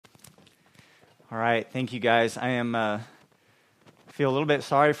All right, thank you guys. I feel a little bit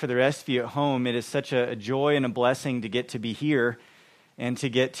sorry for the rest of you at home. It is such a joy and a blessing to get to be here and to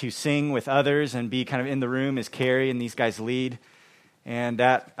get to sing with others and be kind of in the room as Carrie and these guys lead. And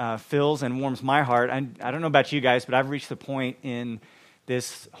that fills and warms my heart. I don't know about you guys, but I've reached the point in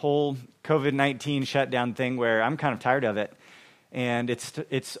this whole COVID-19 shutdown thing where I'm kind of tired of it. And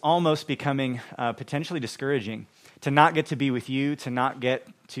it's almost becoming potentially discouraging to not get to be with you, to not get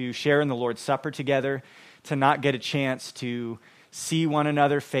to share in the Lord's Supper together, to not get a chance to see one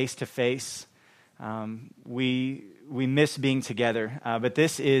another face to face. We miss being together. But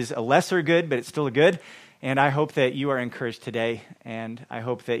this is a lesser good, but it's still a good. And I hope that you are encouraged today. And I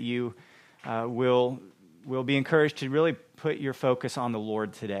hope that you will be encouraged to really put your focus on the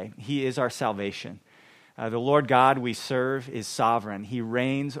Lord today. He is our salvation. The Lord God we serve is sovereign. He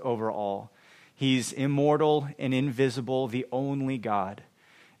reigns over all. He's immortal and invisible, the only God.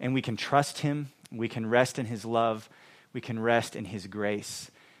 And we can trust him. We can rest in his love. We can rest in his grace.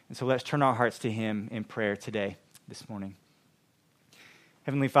 And so let's turn our hearts to him in prayer today, this morning.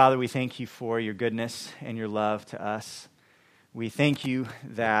 Heavenly Father, we thank you for your goodness and your love to us. We thank you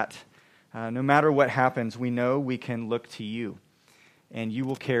that no matter what happens, we know we can look to you. And you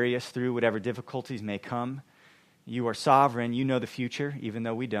will carry us through whatever difficulties may come. You are sovereign. You know the future, even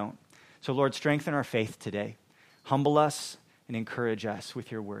though we don't. So, Lord, strengthen our faith today. Humble us and encourage us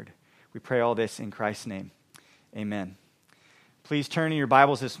with your word. We pray all this in Christ's name. Amen. Please turn in your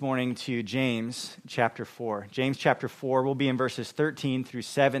Bibles this morning to James chapter 4. James chapter 4 will be in verses 13 through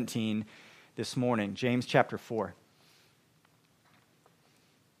 17 this morning. James chapter 4.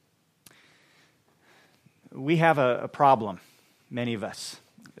 We have a problem, many of us.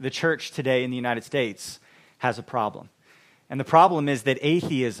 The church today in the United States has a problem. And the problem is that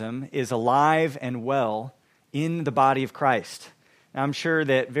atheism is alive and well in the body of Christ. Now, I'm sure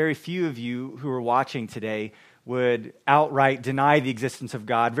that very few of you who are watching today would outright deny the existence of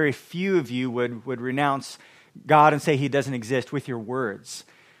God. Very few of you would renounce God and say he doesn't exist with your words.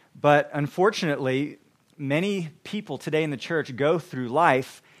 But unfortunately, many people today in the church go through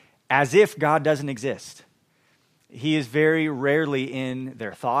life as if God doesn't exist. He is very rarely in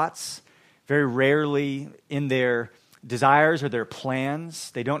their thoughts, very rarely in their desires or their plans.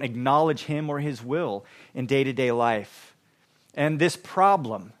 They don't acknowledge him or his will in day-to-day life. And this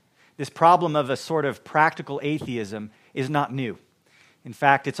problem of a sort of practical atheism is not new. In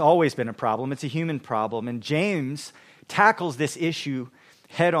fact, it's always been a problem. It's a human problem. And James tackles this issue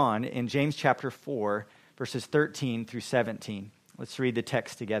head on in James chapter 4, verses 13 through 17. Let's read the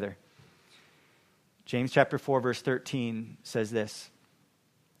text together. James chapter 4, verse 13 says this: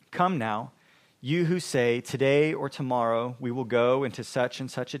 "Come now, you who say, today or tomorrow we will go into such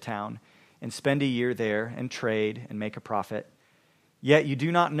and such a town and spend a year there and trade and make a profit. Yet you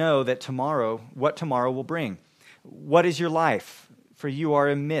do not know that what tomorrow will bring. What is your life? For you are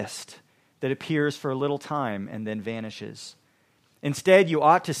a mist that appears for a little time and then vanishes. Instead, you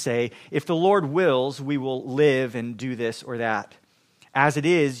ought to say, if the Lord wills, we will live and do this or that. As it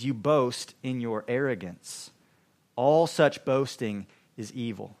is, you boast in your arrogance. All such boasting is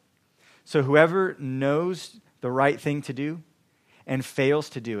evil. So whoever knows the right thing to do and fails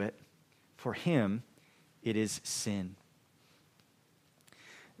to do it, for him it is sin."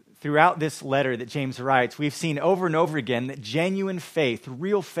 Throughout this letter that James writes, we've seen over and over again that genuine faith,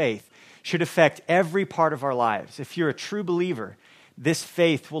 real faith, should affect every part of our lives. If you're a true believer, this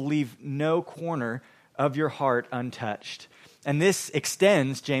faith will leave no corner of your heart untouched. And this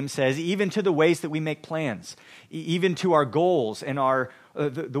extends, James says, even to the ways that we make plans, even to our goals and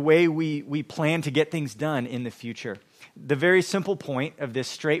the way we plan to get things done in the future. The very simple point of this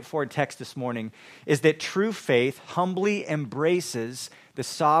straightforward text this morning is that true faith humbly embraces the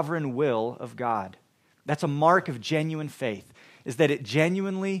sovereign will of God. That's a mark of genuine faith, is that it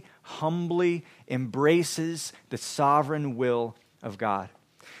genuinely, humbly embraces the sovereign will of God.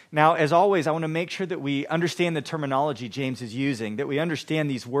 Now, as always, I want to make sure that we understand the terminology James is using, that we understand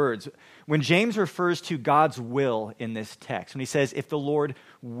these words. When James refers to God's will in this text, when he says, if the Lord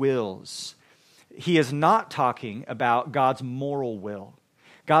wills, he is not talking about God's moral will.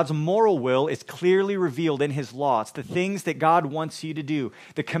 God's moral will is clearly revealed in his law. It's the things that God wants you to do,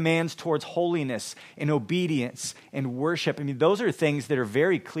 the commands towards holiness and obedience and worship. I mean, those are things that are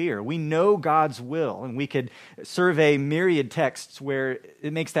very clear. We know God's will, and we could survey myriad texts where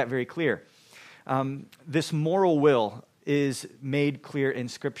it makes that very clear. This moral will is made clear in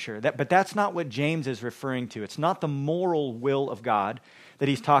Scripture. But that's not what James is referring to. It's not the moral will of God that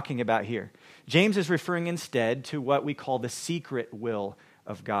he's talking about here. James is referring instead to what we call the secret will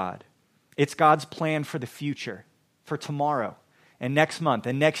of God. It's God's plan for the future, for tomorrow. and next month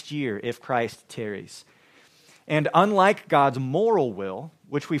and next year if Christ tarries. And unlike God's moral will,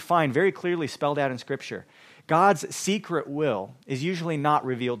 which we find very clearly spelled out in Scripture, God's secret will is usually not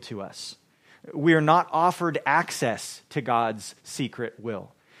revealed to us. We are not offered access to God's secret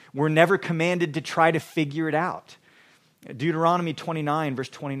will. We're never commanded to try to figure it out. Deuteronomy 29, verse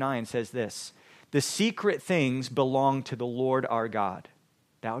 29 says this, "The secret things belong to the Lord our God."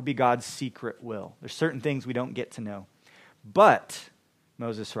 That would be God's secret will. There's certain things we don't get to know. But,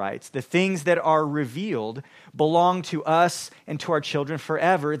 Moses writes, "the things that are revealed belong to us and to our children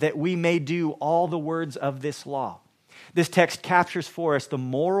forever, that we may do all the words of this law." This text captures for us the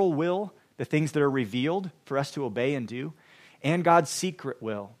moral will, the things that are revealed for us to obey and do, and God's secret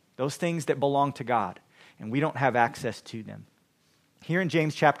will, those things that belong to God, and we don't have access to them. Here in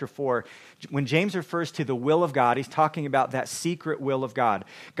James chapter 4, when James refers to the will of God, he's talking about that secret will of God,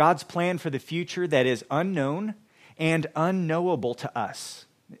 God's plan for the future that is unknown and unknowable to us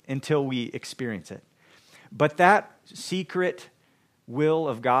until we experience it. But that secret will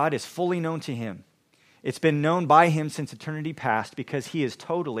of God is fully known to him. It's been known by him since eternity past because he is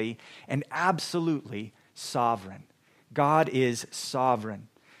totally and absolutely sovereign. God is sovereign.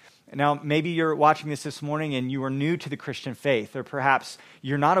 Now, maybe you're watching this morning and you are new to the Christian faith, or perhaps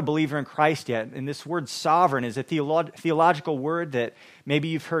you're not a believer in Christ yet, and this word sovereign is a theological word that maybe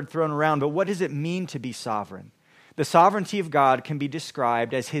you've heard thrown around, but what does it mean to be sovereign? The sovereignty of God can be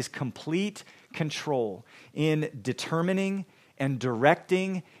described as his complete control in determining and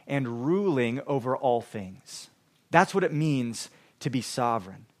directing and ruling over all things. That's what it means to be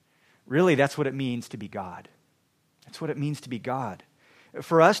sovereign. Really, that's what it means to be God. That's what it means to be God.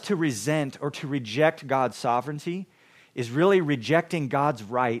 For us to resent or to reject God's sovereignty is really rejecting God's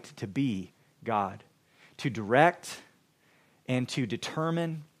right to be God, to direct and to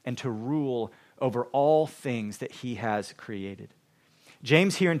determine and to rule over all things that he has created.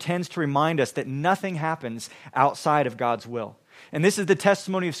 James here intends to remind us that nothing happens outside of God's will. And this is the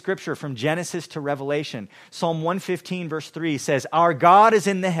testimony of Scripture from Genesis to Revelation. Psalm 115 verse 3 says, "Our God is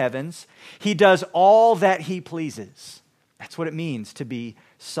in the heavens. He does all that he pleases." That's what it means to be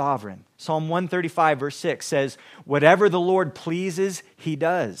sovereign. Psalm 135 verse 6 says, "Whatever the Lord pleases, he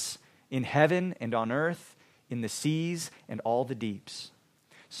does, in heaven and on earth, in the seas and all the deeps."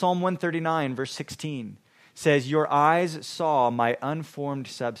 Psalm 139 verse 16 says, "Your eyes saw my unformed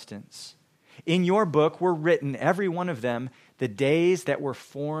substance. In your book were written, every one of them, the days that were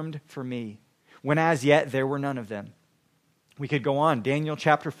formed for me, when as yet there were none of them." We could go on. Daniel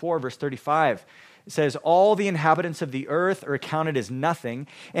chapter 4 verse 35 says, "All the inhabitants of the earth are accounted as nothing,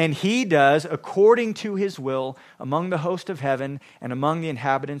 and he does according to his will among the host of heaven and among the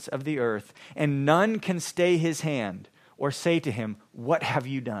inhabitants of the earth, and none can stay his hand or say to him, 'What have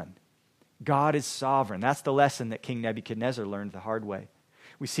you done?'" God is sovereign. That's the lesson that King Nebuchadnezzar learned the hard way.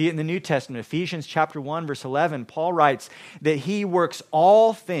 We see it in the New Testament. Ephesians chapter 1 verse 11, Paul writes that he works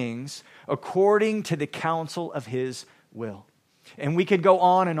all things according to the counsel of his will. And we could go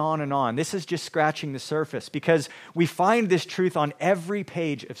on and on and on. This is just scratching the surface because we find this truth on every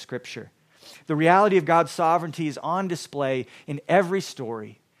page of Scripture. The reality of God's sovereignty is on display in every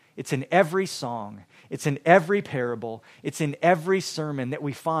story. It's in every song. It's in every parable. It's in every sermon that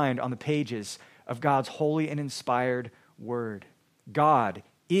we find on the pages of God's holy and inspired word. God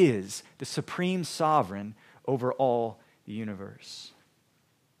is the supreme sovereign over all the universe.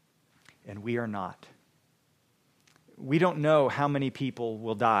 And we are not. We don't know how many people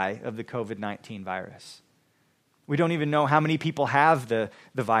will die of the COVID-19 virus. We don't even know how many people have the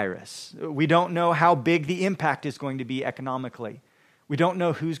virus. We don't know how big the impact is going to be economically. We don't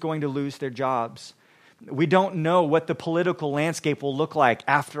know who's going to lose their jobs. We don't know what the political landscape will look like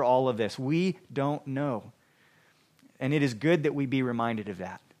after all of this. We don't know. And it is good that we be reminded of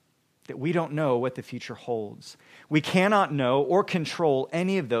that we don't know what the future holds. We cannot know or control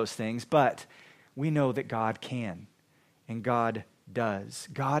any of those things, but we know that God can. And God does.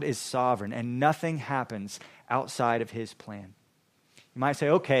 God is sovereign, and nothing happens outside of his plan. You might say,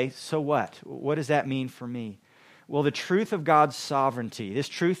 okay, so what? What does that mean for me? Well, the truth of God's sovereignty, this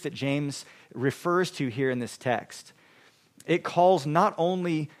truth that James refers to here in this text, it calls not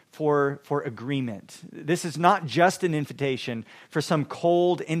only for agreement. This is not just an invitation for some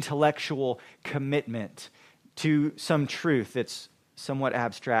cold intellectual commitment to some truth that's somewhat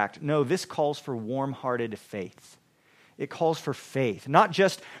abstract. No, this calls for warm-hearted faith. It calls for faith, not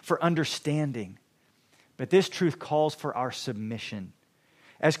just for understanding, but this truth calls for our submission.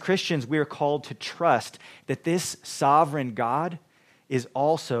 As Christians, we are called to trust that this sovereign God is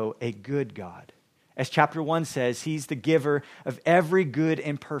also a good God. As chapter 1 says, he's the giver of every good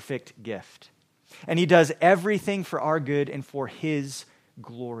and perfect gift. And he does everything for our good and for his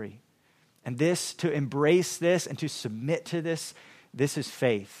glory. And to embrace this and to submit to this is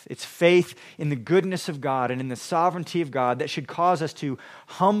faith. It's faith in the goodness of God and in the sovereignty of God that should cause us to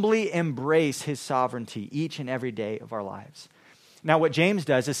humbly embrace his sovereignty each and every day of our lives. Now, what James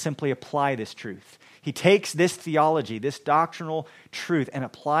does is simply apply this truth. He takes this theology, this doctrinal truth, and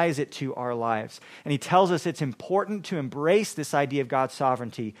applies it to our lives. And he tells us it's important to embrace this idea of God's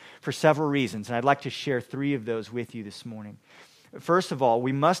sovereignty for several reasons. And I'd like to share 3 of those with you this morning. First of all,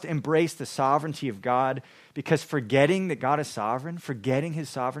 we must embrace the sovereignty of God because forgetting that God is sovereign, forgetting his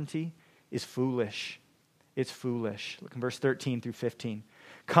sovereignty, is foolish. It's foolish. Look in verse 13 through 15.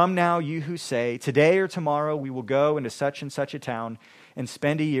 Come now, you who say, today or tomorrow we will go into such and such a town and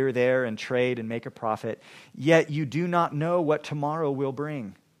spend a year there and trade and make a profit. Yet you do not know what tomorrow will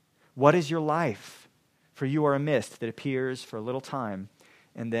bring. What is your life? For you are a mist that appears for a little time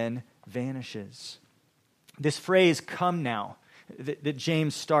and then vanishes. This phrase, come now, that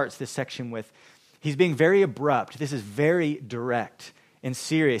James starts this section with, he's being very abrupt. This is very direct and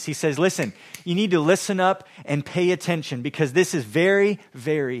serious. He says, listen, you need to listen up and pay attention because this is very,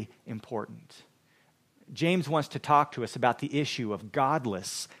 very important. James wants to talk to us about the issue of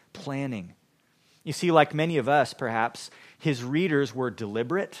godless planning. You see, like many of us, perhaps, his readers were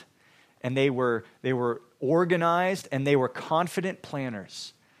deliberate and they were organized and they were confident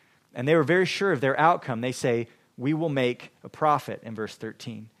planners. And they were very sure of their outcome. They say, we will make a profit in verse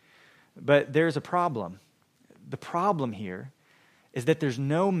 13. But there's a problem. The problem here is that there's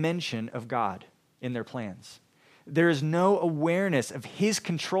no mention of God in their plans. There is no awareness of his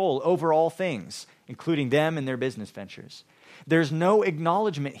control over all things, including them and their business ventures. There's no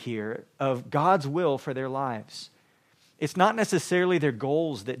acknowledgement here of God's will for their lives. It's not necessarily their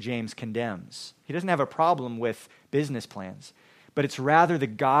goals that James condemns. He doesn't have a problem with business plans, but it's rather the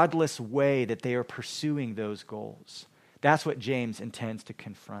godless way that they are pursuing those goals. That's what James intends to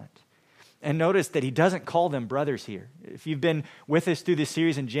confront. And notice that he doesn't call them brothers here. If you've been with us through this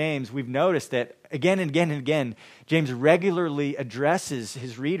series in James, we've noticed that again and again and again, James regularly addresses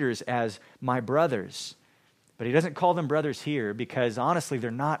his readers as my brothers. But he doesn't call them brothers here because honestly,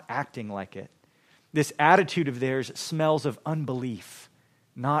 they're not acting like it. This attitude of theirs smells of unbelief,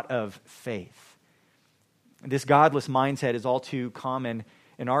 not of faith. This godless mindset is all too common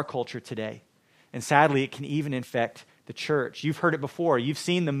in our culture today. And sadly, it can even infect the church. You've heard it before. You've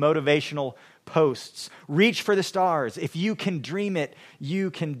seen the motivational posts. Reach for the stars. If you can dream it, you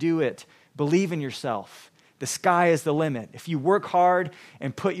can do it. Believe in yourself. The sky is the limit. If you work hard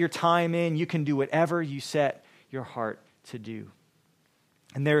and put your time in, you can do whatever you set your heart to do.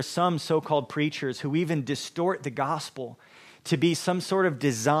 And there are some so-called preachers who even distort the gospel to be some sort of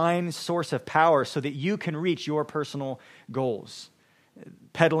design source of power so that you can reach your personal goals,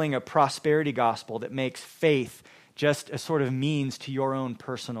 peddling a prosperity gospel that makes faith just a sort of means to your own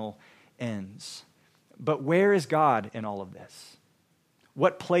personal ends. But where is God in all of this?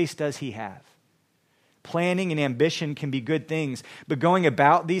 What place does he have? Planning and ambition can be good things, but going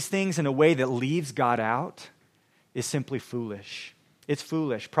about these things in a way that leaves God out is simply foolish. It's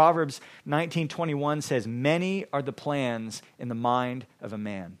foolish. Proverbs 19:21 says, many are the plans in the mind of a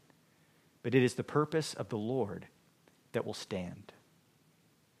man, but it is the purpose of the Lord that will stand.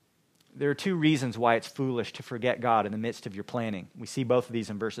 There are 2 reasons why it's foolish to forget God in the midst of your planning. We see both of these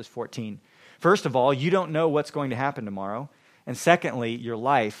in verses 14. First of all, you don't know what's going to happen tomorrow. And secondly, your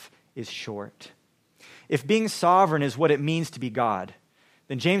life is short. If being sovereign is what it means to be God,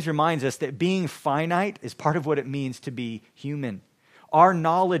 then James reminds us that being finite is part of what it means to be human. Our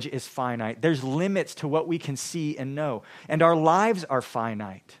knowledge is finite. There's limits to what we can see and know. And our lives are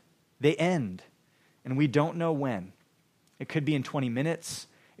finite. They end. And we don't know when. It could be in 20 minutes.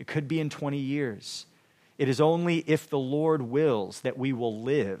 It could be in 20 years. It is only if the Lord wills that we will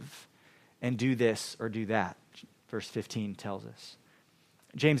live and do this or do that, verse 15 tells us.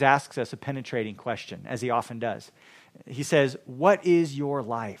 James asks us a penetrating question, as he often does. He says, what is your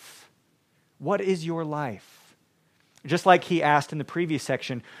life? What is your life? Just like he asked in the previous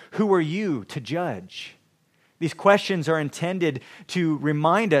section, who are you to judge? These questions are intended to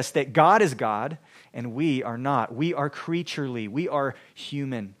remind us that God is God and we are not. We are creaturely. We are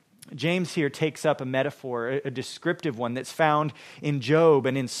human. James here takes up a metaphor, a descriptive one that's found in Job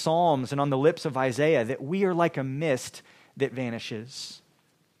and in Psalms and on the lips of Isaiah, that we are like a mist that vanishes.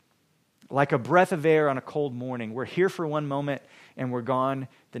 Like a breath of air on a cold morning. We're here for one moment and we're gone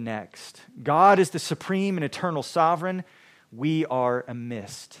the next. God is the supreme and eternal sovereign. We are a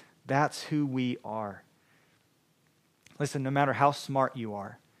mist. That's who we are. Listen, no matter how smart you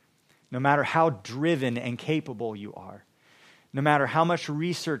are, no matter how driven and capable you are, no matter how much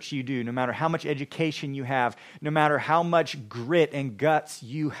research you do, no matter how much education you have, no matter how much grit and guts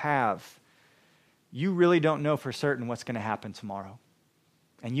you have, you really don't know for certain what's going to happen tomorrow.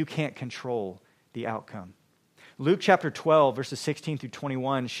 And you can't control the outcome. Luke chapter 12, verses 16 through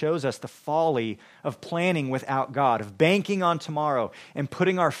 21 shows us the folly of planning without God, of banking on tomorrow and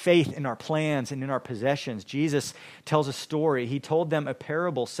putting our faith in our plans and in our possessions. Jesus tells a story. He told them a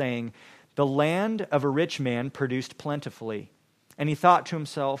parable saying, "The land of a rich man produced plentifully. And he thought to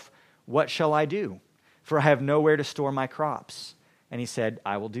himself, 'What shall I do? For I have nowhere to store my crops.' And he said,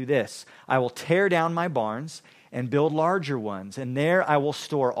 'I will do this. I will tear down my barns and build larger ones, and there I will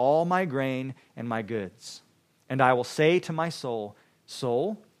store all my grain and my goods. And I will say to my soul,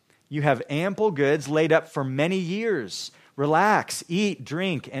 Soul, you have ample goods laid up for many years. Relax, eat,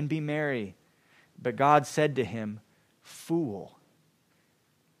 drink, and be merry.' But God said to him, 'Fool,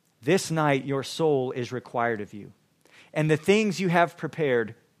 this night your soul is required of you. And the things you have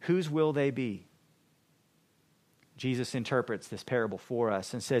prepared, whose will they be?'" Jesus interprets this parable for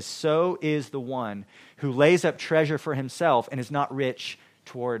us and says, "So is the one who lays up treasure for himself and is not rich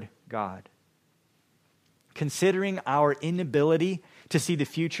toward God." Considering our inability to see the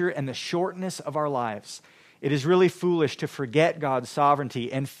future and the shortness of our lives, it is really foolish to forget God's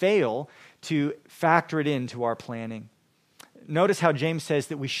sovereignty and fail to factor it into our planning. Notice how James says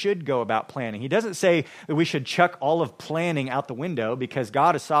that we should go about planning. He doesn't say that we should chuck all of planning out the window because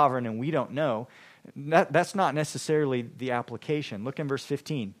God is sovereign and we don't know. That's not necessarily the application. Look in verse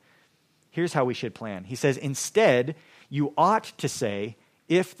 15. Here's how we should plan. He says, "Instead, you ought to say,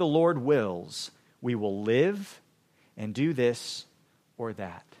 'If the Lord wills, we will live and do this or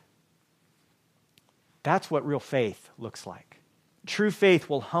that.'" That's what real faith looks like. True faith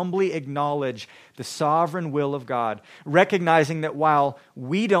will humbly acknowledge the sovereign will of God, recognizing that while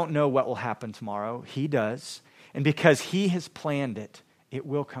we don't know what will happen tomorrow, He does. And because He has planned it, it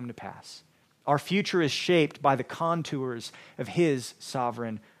will come to pass. Our future is shaped by the contours of His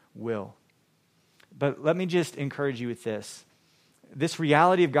sovereign will. But let me just encourage you with this. This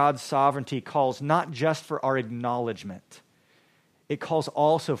reality of God's sovereignty calls not just for our acknowledgement, it calls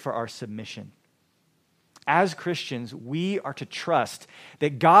also for our submission. As Christians, we are to trust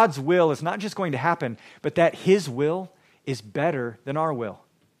that God's will is not just going to happen, but that His will is better than our will.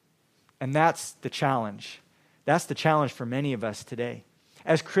 And that's the challenge. That's the challenge for many of us today.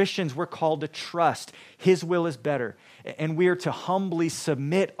 As Christians, we're called to trust His will is better, and we are to humbly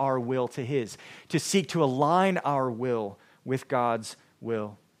submit our will to His, to seek to align our will with God's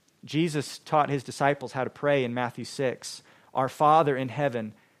will. Jesus taught His disciples how to pray in Matthew 6. "Our Father in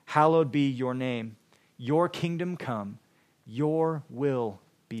heaven, hallowed be your name. Your kingdom come, your will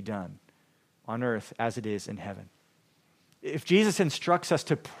be done on earth as it is in heaven." If Jesus instructs us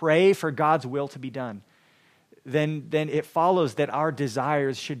to pray for God's will to be done, then it follows that our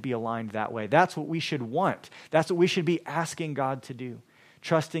desires should be aligned that way. That's what we should want. That's what we should be asking God to do,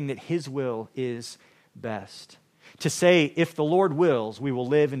 trusting that His will is best. To say, "If the Lord wills, we will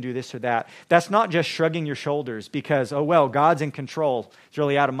live and do this or that," that's not just shrugging your shoulders because, "Oh, well, God's in control. It's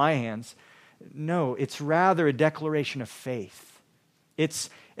really out of my hands." No, it's rather a declaration of faith. It's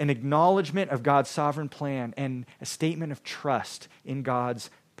an acknowledgement of God's sovereign plan and a statement of trust in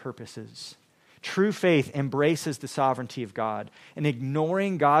God's purposes. True faith embraces the sovereignty of God, and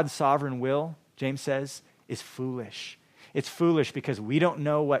ignoring God's sovereign will, James says, is foolish. It's foolish because we don't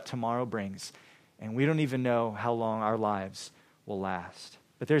know what tomorrow brings, and we don't even know how long our lives will last.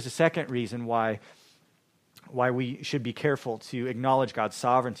 But there's a second reason why we should be careful to acknowledge God's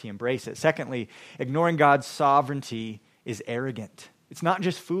sovereignty, embrace it. Secondly, ignoring God's sovereignty is arrogant. It's not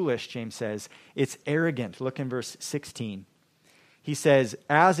just foolish, James says, it's arrogant. Look in verse 16. He says,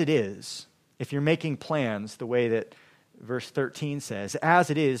 "As it is," if you're making plans the way that verse 13 says, "As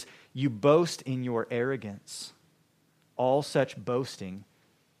it is, you boast in your arrogance. All such boasting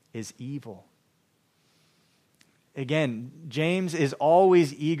is evil." Again, James is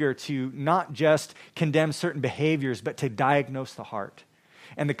always eager to not just condemn certain behaviors, but to diagnose the heart.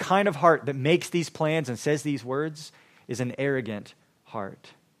 And the kind of heart that makes these plans and says these words is an arrogant heart.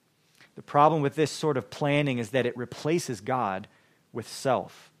 The problem with this sort of planning is that it replaces God with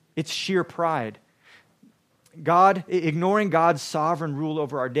self. It's sheer pride. Ignoring God's sovereign rule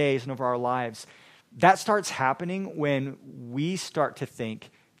over our days and over our lives, that starts happening when we start to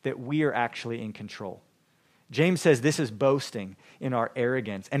think that we are actually in control. James says this is boasting in our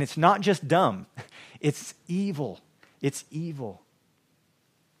arrogance. And it's not just dumb. It's evil. It's evil.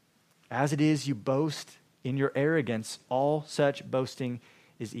 As it is, you boast in your arrogance. All such boasting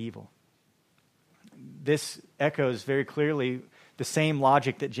is evil. This echoes very clearly the same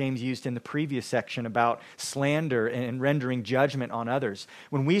logic that James used in the previous section about slander and rendering judgment on others.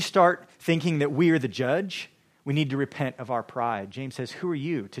 When we start thinking that we are the judge, we need to repent of our pride. James says, who are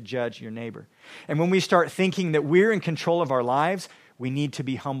you to judge your neighbor? And when we start thinking that we're in control of our lives, we need to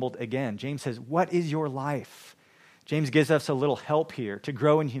be humbled again. James says, what is your life? James gives us a little help here to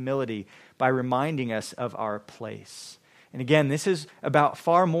grow in humility by reminding us of our place. And again, this is about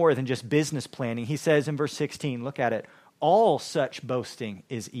far more than just business planning. He says in verse 16, look at it, all such boasting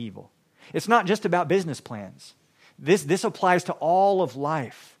is evil. It's not just about business plans. This applies to all of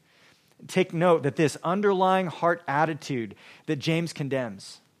life. Take note that this underlying heart attitude that James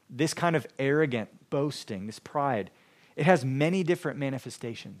condemns, this kind of arrogant boasting, this pride, it has many different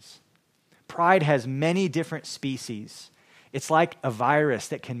manifestations. Pride has many different species. It's like a virus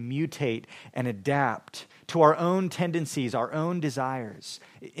that can mutate and adapt to our own tendencies, our own desires,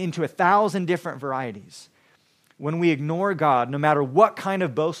 into 1,000 different varieties. When we ignore God, no matter what kind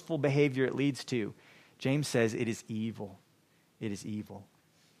of boastful behavior it leads to, James says it is evil. It is evil.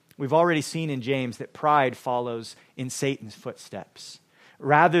 We've already seen in James that pride follows in Satan's footsteps.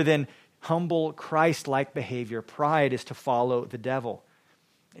 Rather than humble, Christ-like behavior, pride is to follow the devil.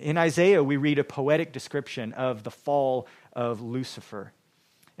 In Isaiah, we read a poetic description of the fall of Lucifer.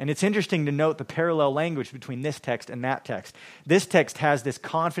 And it's interesting to note the parallel language between this text and that text. This text has this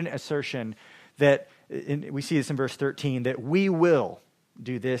confident assertion that, we see this in verse 13, that we will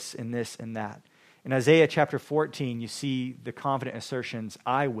do this and this and that. In Isaiah chapter 14, you see the confident assertions,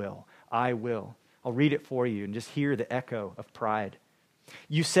 I will, I will. I'll read it for you and just hear the echo of pride.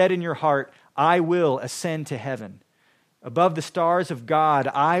 You said in your heart, I will ascend to heaven. Above the stars of God,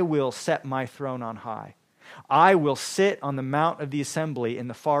 I will set my throne on high. I will sit on the mount of the assembly in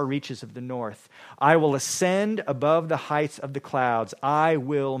the far reaches of the north. I will ascend above the heights of the clouds. I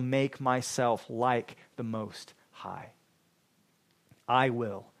will make myself like the Most High. I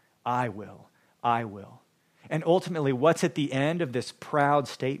will, I will, I will. And ultimately, what's at the end of this proud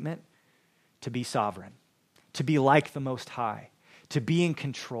statement? To be sovereign, to be like the Most High, to be in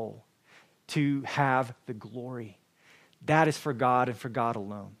control, to have the glory. That is for God and for God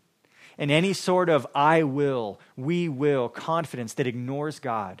alone. And any sort of I will, we will confidence that ignores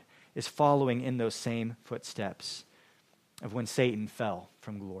God is following in those same footsteps of when Satan fell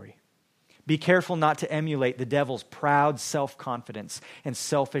from glory. Be careful not to emulate the devil's proud self-confidence and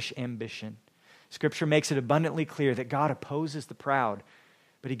selfish ambition. Scripture makes it abundantly clear that God opposes the proud,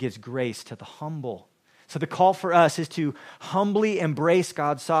 but he gives grace to the humble. So the call for us is to humbly embrace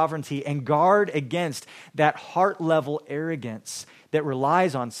God's sovereignty and guard against that heart-level arrogance that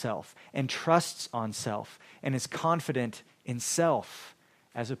relies on self and trusts on self and is confident in self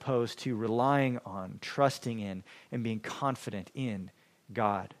as opposed to relying on, trusting in, and being confident in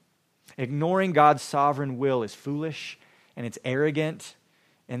God. Ignoring God's sovereign will is foolish and it's arrogant.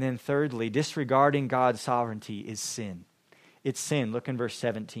 And then thirdly, disregarding God's sovereignty is sin. It's sin. Look in verse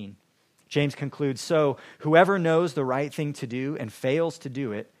 17. James concludes, so whoever knows the right thing to do and fails to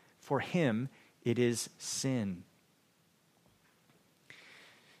do it, for him it is sin.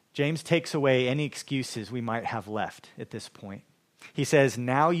 James takes away any excuses we might have left at this point. He says,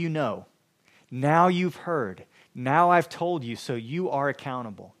 now you know, now you've heard, now I've told you, so you are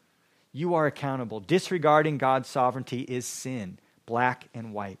accountable. You are accountable. Disregarding God's sovereignty is sin, black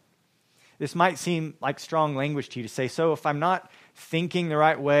and white. This might seem like strong language to you to say, so if I'm not thinking the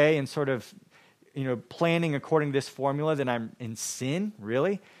right way and sort of, planning according to this formula, then I'm in sin?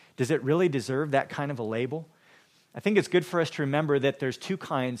 Really? Does it really deserve that kind of a label? I think it's good for us to remember that there's two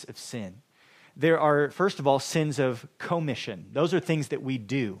kinds of sin. There are, first of all, sins of commission. Those are things that we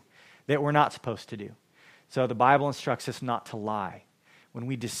do that we're not supposed to do. So the Bible instructs us not to lie. When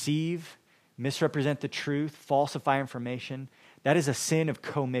we deceive, misrepresent the truth, falsify information, that is a sin of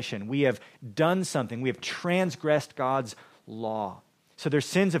commission. We have done something. We have transgressed God's law. So there's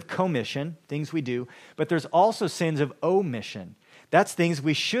sins of commission, things we do, but there's also sins of omission. That's things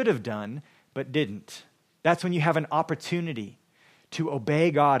we should have done but didn't. That's when you have an opportunity to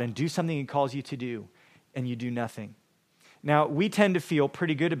obey God and do something he calls you to do, and you do nothing. Now, we tend to feel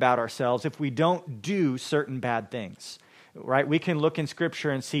pretty good about ourselves if we don't do certain bad things. Right? We can look in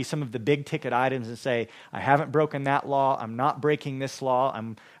Scripture and see some of the big ticket items and say, I haven't broken that law, I'm not breaking this law,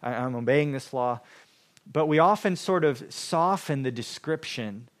 I'm obeying this law. But we often sort of soften the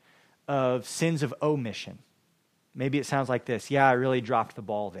description of sins of omission. Maybe it sounds like this, yeah, I really dropped the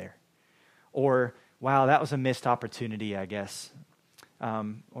ball there. Or, wow, that was a missed opportunity, I guess.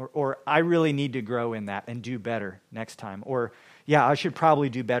 Or I really need to grow in that and do better next time. Or, yeah, I should probably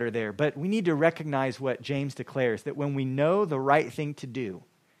do better there. But we need to recognize what James declares, that when we know the right thing to do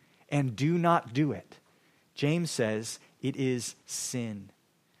and do not do it, James says It is sin.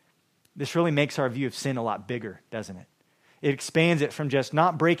 This really makes our view of sin a lot bigger, doesn't it? It expands it from just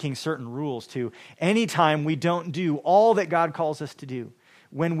not breaking certain rules to any time we don't do all that God calls us to do.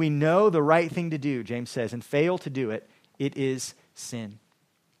 When we know the right thing to do, James says, and fail to do it, it is sin.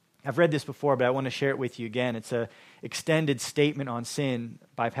 I've read this before, but I want to share it with you again. It's an extended statement on sin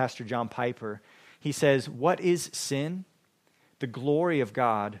by Pastor John Piper. He says, "What is sin? The glory of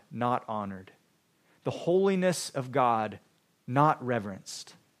God not honored, the holiness of God not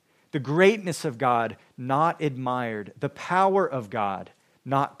reverenced, the greatness of God not admired, the power of God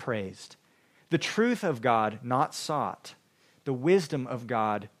not praised, the truth of God not sought, the wisdom of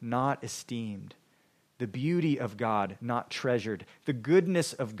God not esteemed, the beauty of God not treasured, the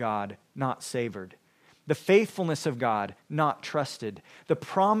goodness of God not savored, the faithfulness of God not trusted, the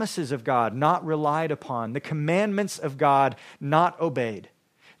promises of God not relied upon, the commandments of God not obeyed,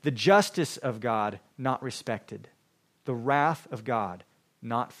 the justice of God not respected, the wrath of God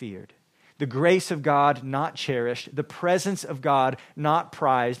not feared, the grace of God not cherished, the presence of God not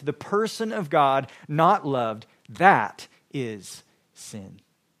prized, the person of God not loved. That is sin."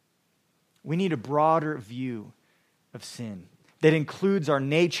 We need a broader view of sin that includes our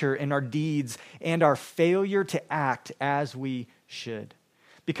nature and our deeds and our failure to act as we should.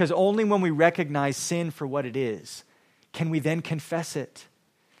 Because only when we recognize sin for what it is can we then confess it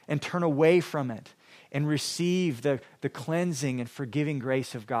and turn away from it and receive the cleansing and forgiving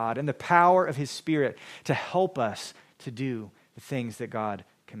grace of God and the power of His Spirit to help us to do the things that God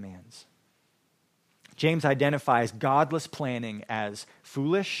commands. James identifies godless planning as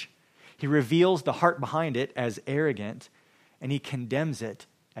foolish. He reveals the heart behind it as arrogant, and he condemns it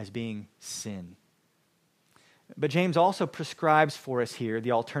as being sin. But James also prescribes for us here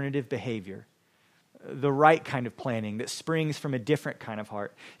the alternative behavior, the right kind of planning that springs from a different kind of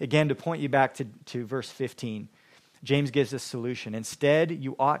heart. Again, to point you back to verse 15, James gives this solution. Instead,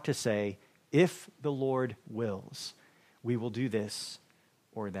 you ought to say, "If the Lord wills, we will do this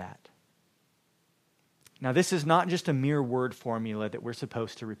or that." Now, this is not just a mere word formula that we're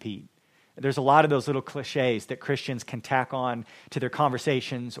supposed to repeat. There's a lot of those little cliches that Christians can tack on to their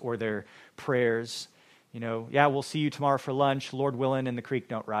conversations or their prayers. Yeah, we'll see you tomorrow for lunch, Lord willing, and the creek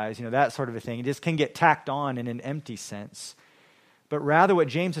don't rise. That sort of a thing. It just can get tacked on in an empty sense. But rather what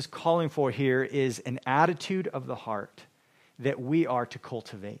James is calling for here is an attitude of the heart that we are to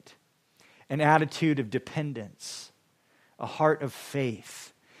cultivate. An attitude of dependence, a heart of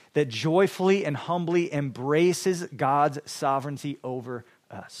faith that joyfully and humbly embraces God's sovereignty over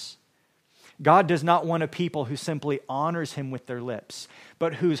us. God does not want a people who simply honors Him with their lips,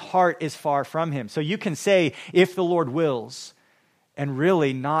 but whose heart is far from Him. So you can say, "If the Lord wills," and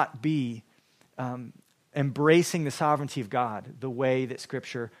really not be embracing the sovereignty of God the way that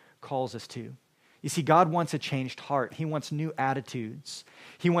Scripture calls us to. You see, God wants a changed heart. He wants new attitudes.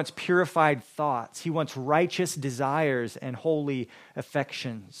 He wants purified thoughts. He wants righteous desires and holy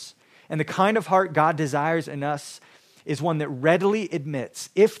affections. And the kind of heart God desires in us is one that readily admits,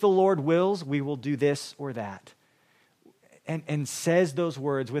 if the Lord wills, we will do this or that. And says those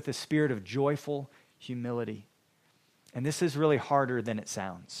words with a spirit of joyful humility. And this is really harder than it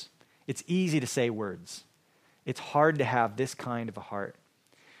sounds. It's easy to say words. It's hard to have this kind of a heart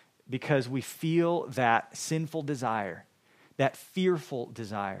because we feel that sinful desire, that fearful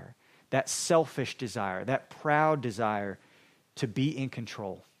desire, that selfish desire, that proud desire to be in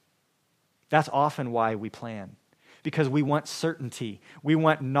control. That's often why we plan. Because we want certainty. We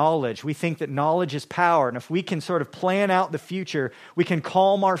want knowledge. We think that knowledge is power. And if we can sort of plan out the future, we can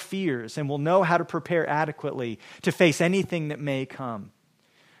calm our fears and we'll know how to prepare adequately to face anything that may come.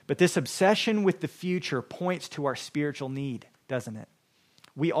 But this obsession with the future points to our spiritual need, doesn't it?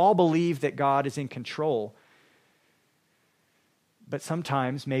 We all believe that God is in control. But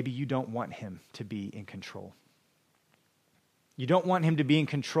sometimes maybe you don't want Him to be in control. You don't want Him to be in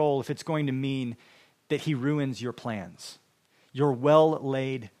control if it's going to mean that He ruins your plans, your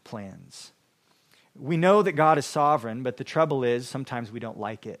well-laid plans. We know that God is sovereign, but the trouble is sometimes we don't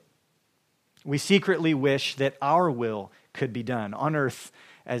like it. We secretly wish that our will could be done on earth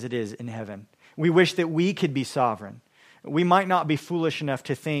as it is in heaven. We wish that we could be sovereign. We might not be foolish enough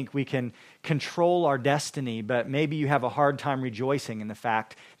to think we can control our destiny, but maybe you have a hard time rejoicing in the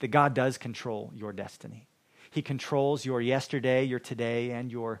fact that God does control your destiny. He controls your yesterday, your today,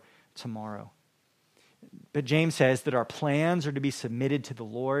 and your tomorrow. But James says that our plans are to be submitted to the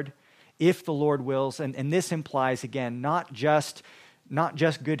Lord if the Lord wills. And this implies, again, not just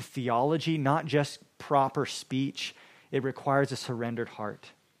good theology, not just proper speech. It requires a surrendered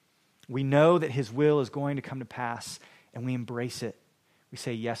heart. We know that His will is going to come to pass, and we embrace it. We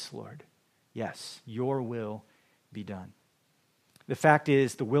say, "Yes, Lord. Yes, your will be done. The fact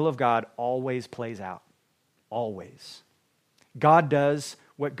is, the will of God always plays out. Always. God does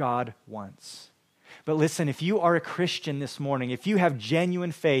what God wants. But listen, if you are a Christian this morning, if you have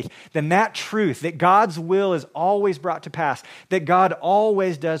genuine faith, then that truth that God's will is always brought to pass, that God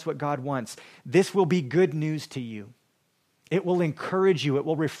always does what God wants, this will be good news to you. It will encourage you. It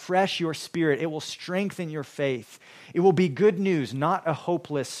will refresh your spirit. It will strengthen your faith. It will be good news, not a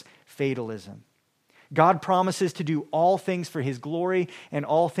hopeless fatalism. God promises to do all things for his glory and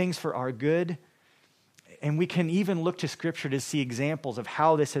all things for our good. And we can even look to Scripture to see examples of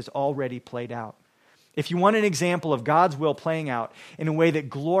how this has already played out. If you want an example of God's will playing out in a way that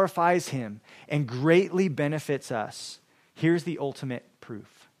glorifies him and greatly benefits us, here's the ultimate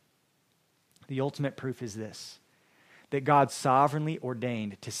proof. The ultimate proof is this, that God sovereignly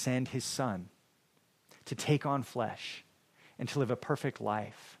ordained to send his Son to take on flesh and to live a perfect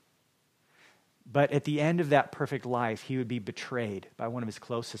life. But at the end of that perfect life, he would be betrayed by one of his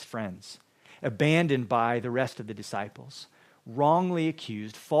closest friends, abandoned by the rest of the disciples, wrongly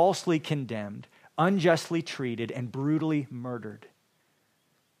accused, falsely condemned, unjustly treated, and brutally murdered.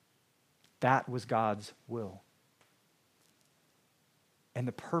 That was God's will. And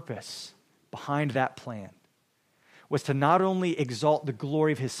the purpose behind that plan was to not only exalt the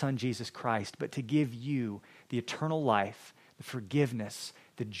glory of his Son, Jesus Christ, but to give you the eternal life, the forgiveness,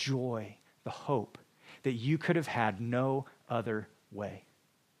 the joy, the hope that you could have had no other way.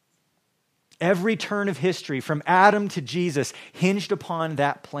 Every turn of history, from Adam to Jesus, hinged upon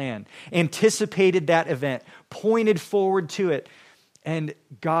that plan, anticipated that event, pointed forward to it, and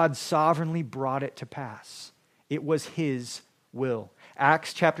God sovereignly brought it to pass. It was his will.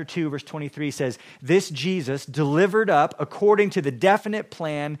 Acts chapter 2, verse 23 says, "This Jesus delivered up according to the definite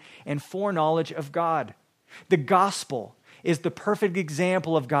plan and foreknowledge of God." The gospel is the perfect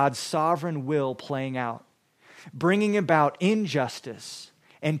example of God's sovereign will playing out, bringing about injustice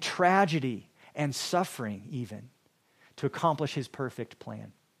and tragedy and suffering even to accomplish his perfect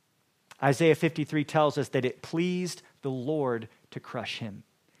plan. Isaiah 53 tells us that it pleased the Lord to crush him.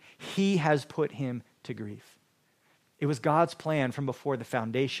 He has put him to grief. It was God's plan from before the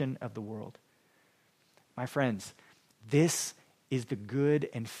foundation of the world. My friends, this is the good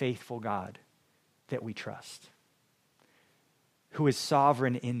and faithful God that we trust, who is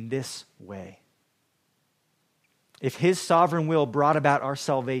sovereign in this way. If his sovereign will brought about our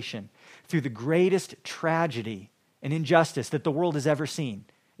salvation through the greatest tragedy and injustice that the world has ever seen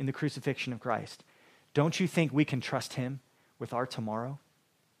in the crucifixion of Christ, don't you think we can trust him with our tomorrow?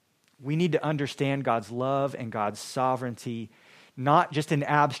 We need to understand God's love and God's sovereignty, not just in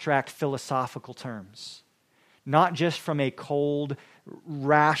abstract philosophical terms, not just from a cold,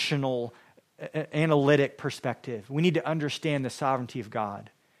 rational, analytic perspective. We need to understand the sovereignty of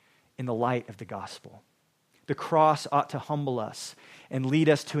God in the light of the gospel. The cross ought to humble us and lead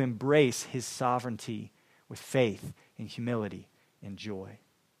us to embrace his sovereignty with faith and humility and joy.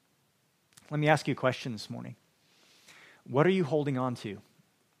 Let me ask you a question this morning. What are you holding on to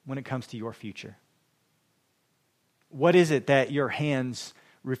when it comes to your future? What is it that your hands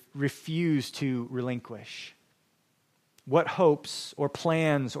refuse to relinquish? What hopes or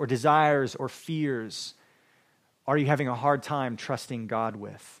plans or desires or fears are you having a hard time trusting God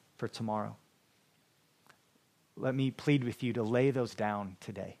with for tomorrow? Let me plead with you to lay those down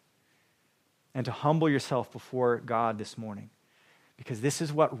today and to humble yourself before God this morning, because this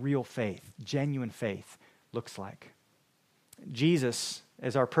is what real faith, genuine faith, looks like. Jesus,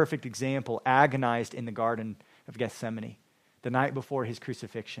 as our perfect example, agonized in the Garden of Gethsemane the night before his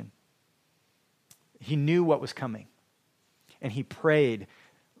crucifixion. He knew what was coming, and he prayed,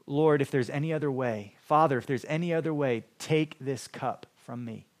 "Lord, if there's any other way, Father, if there's any other way, take this cup from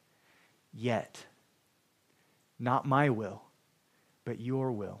me. Yet, not my will, but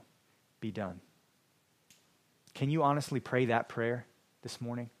your will be done." Can you honestly pray that prayer this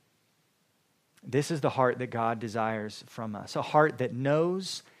morning? This is the heart that God desires from us, a heart that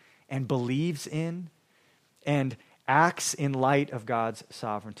knows and believes in and acts in light of God's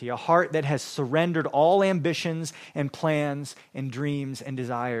sovereignty, a heart that has surrendered all ambitions and plans and dreams and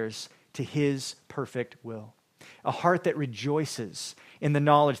desires to his perfect will, a heart that rejoices in the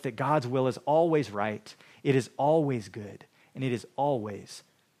knowledge that God's will is always right, it is always good, and it is always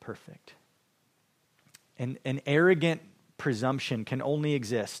perfect. And an arrogant presumption can only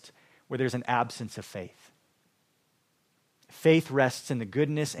exist where there's an absence of faith. Faith rests in the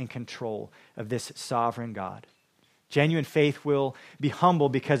goodness and control of this sovereign God. Genuine faith will be humble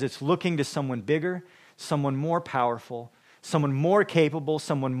because it's looking to someone bigger, someone more powerful, someone more capable,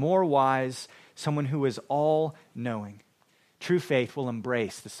 someone more wise, someone who is all-knowing. True faith will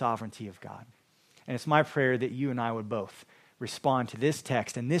embrace the sovereignty of God. And it's my prayer that you and I would both respond to this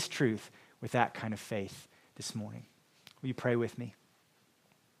text and this truth with that kind of faith this morning. Will you pray with me?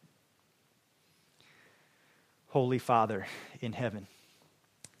 Holy Father in heaven,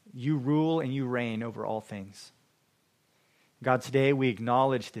 you rule and you reign over all things. God, today we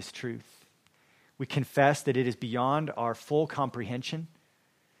acknowledge this truth. We confess that it is beyond our full comprehension,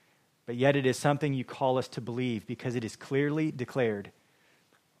 but yet it is something you call us to believe because it is clearly declared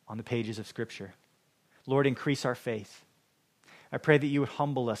on the pages of Scripture. Lord, increase our faith. I pray that you would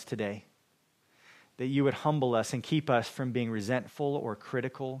humble us today, that you would humble us and keep us from being resentful or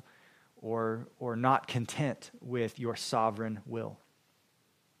critical or not content with your sovereign will.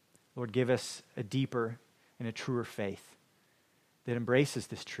 Lord, give us a deeper and a truer faith that embraces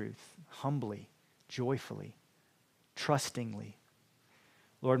this truth humbly, joyfully, trustingly.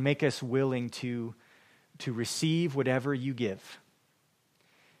 Lord, make us willing to receive whatever you give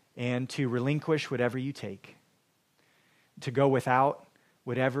and to relinquish whatever you take, to go without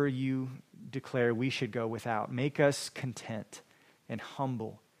whatever you declare we should go without. Make us content and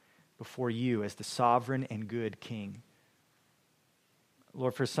humble before you as the sovereign and good King.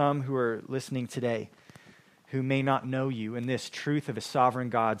 Lord, for some who are listening today who may not know you and this truth of a sovereign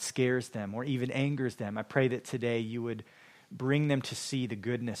God scares them or even angers them, I pray that today you would bring them to see the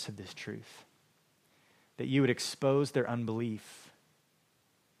goodness of this truth, that you would expose their unbelief,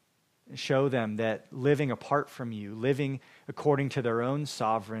 show them that living apart from you, living according to their own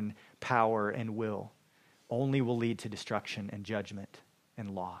sovereign power and will, only will lead to destruction and judgment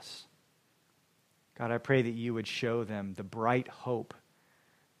and loss. God, I pray that you would show them the bright hope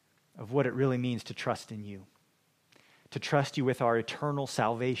of what it really means to trust in you, to trust you with our eternal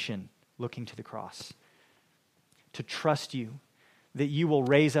salvation, looking to the cross, to trust you that you will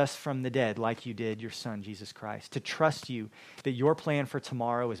raise us from the dead like you did your Son, Jesus Christ, to trust you that your plan for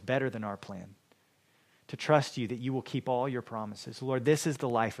tomorrow is better than our plan, to trust you that you will keep all your promises. Lord, this is the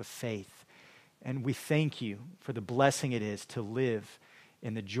life of faith, and we thank you for the blessing it is to live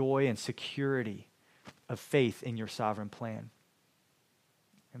in the joy and security of faith in your sovereign plan.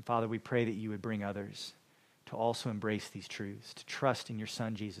 And Father, we pray that you would bring others to also embrace these truths, to trust in your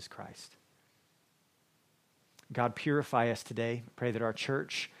Son, Jesus Christ. God, purify us today. I pray that our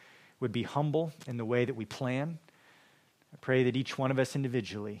church would be humble in the way that we plan. I pray that each one of us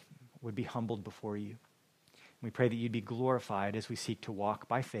individually would be humbled before you. We pray that you'd be glorified as we seek to walk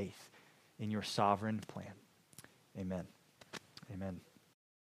by faith in your sovereign plan. Amen. Amen.